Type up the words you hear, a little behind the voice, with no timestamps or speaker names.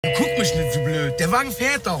Guck mich nicht so blöd. Der Wagen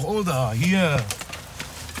fährt doch, oder? Hier.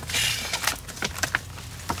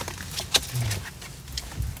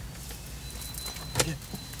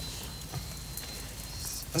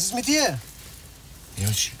 Was ist mit dir? Ja,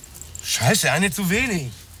 Scheiße, eine zu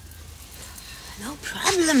wenig. No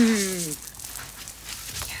problem.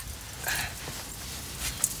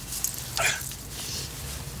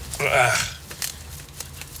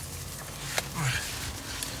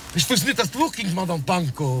 Ich wusste nicht, dass du auch gingst, Madame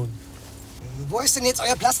Banco. Wo ist denn jetzt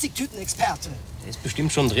euer Plastiktüten-Experte? Der ist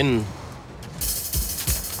bestimmt schon drin.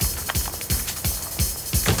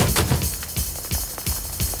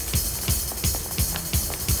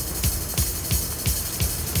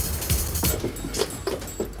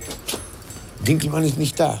 Dinkelmann ist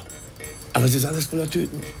nicht da. Aber es ist alles voller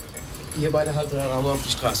Tüten. Ihr beide haltet den Raum auf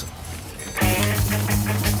die Straße.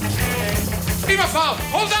 Iwerfall,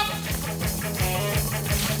 hold up!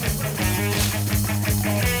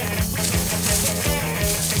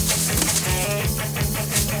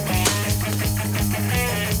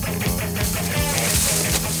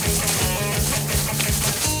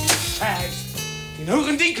 Den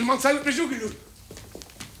hohen Dinkelmann zeigt mir so genug.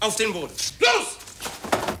 Auf den Boden. Los!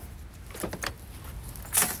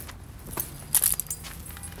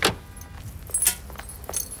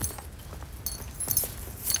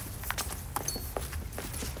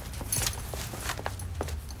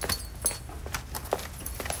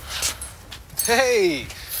 Hey,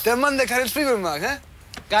 der Mann, der keine Zwiebeln mag, hä?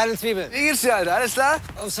 Keine Zwiebeln. Wie geht's dir, Alter? Alles klar?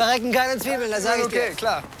 Aufs Verrecken keine Zwiebeln, das sag ich dir. Okay,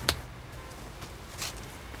 klar.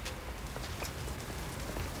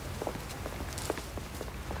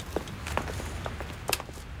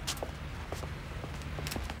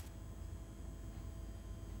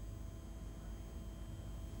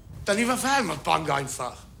 Dann Iwerfall mit Bank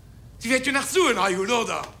einfach. Sie wird ja nach Suchen einholen,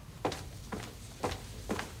 oder?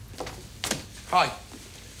 Hi.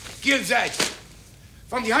 Giel seid.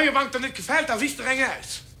 Wenn die Heierbank dir nicht gefällt, dann wisst ihr enger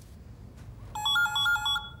aus.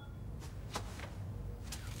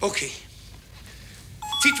 Okay.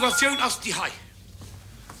 Situation als die Hai.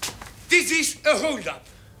 This is a hold-up.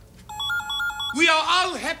 We are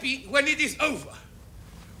all happy when it is over.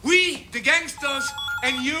 We, the gangsters,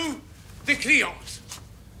 and you, the cleons.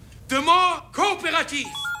 The more cooperative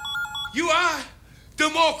you are, the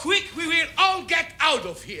more quick we will all get out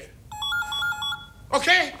of here.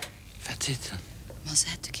 Okay? Vertieten. Was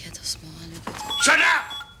hätte geht das mal? Shut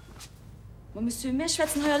up! Wo müsst du mehr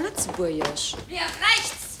schwätzen, Herr Lützeburgisch? Ja,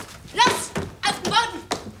 rechts! Los! Auf den Boden!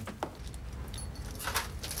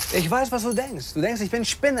 Ich weiß, was du denkst. Du denkst, ich bin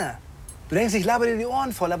Spinner. Du denkst, ich laber dir die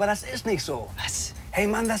Ohren voll, aber das ist nicht so. Was? Hey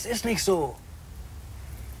Mann, das ist nicht so.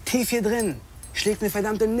 Tief hier drin schlägt eine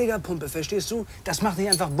verdammte Niggerpumpe, verstehst du? Das macht nicht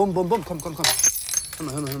einfach bum, bum, bum. Komm, komm, komm. Hör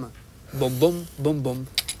mal, hör mal, hör mal. Bum, bum, bum, bum.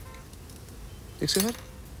 Nichts gehört?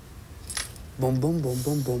 Bum, bum, bum,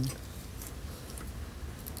 bum, bum.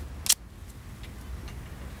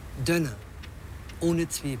 Döner. Ohne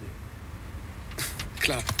Zwiebel.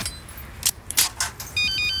 Klar.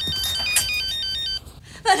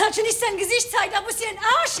 Man hat schon nicht sein Gesicht zeigen, da muss sie den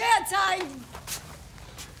Arsch herzeigen.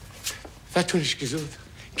 Was tue ich gesagt?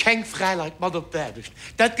 Kein Freiheit, mal auf der Erde.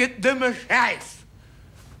 Das geht dummer Scheiß.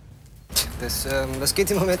 Das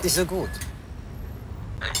geht im Moment nicht so gut.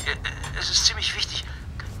 Es ist ziemlich wichtig.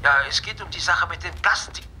 Ja, es geht um die Sache mit den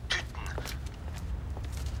Plastiktüten.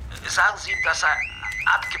 Sagen Sie ihm, dass er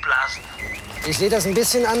abgeblasen. Ich sehe das ein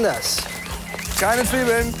bisschen anders. Keine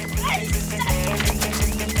Zwiebeln.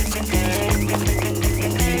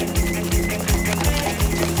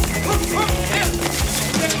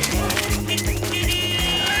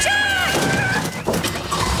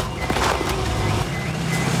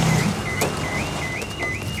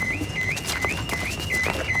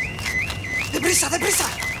 Deprisa, deprisa!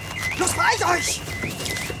 Los, beeilt euch!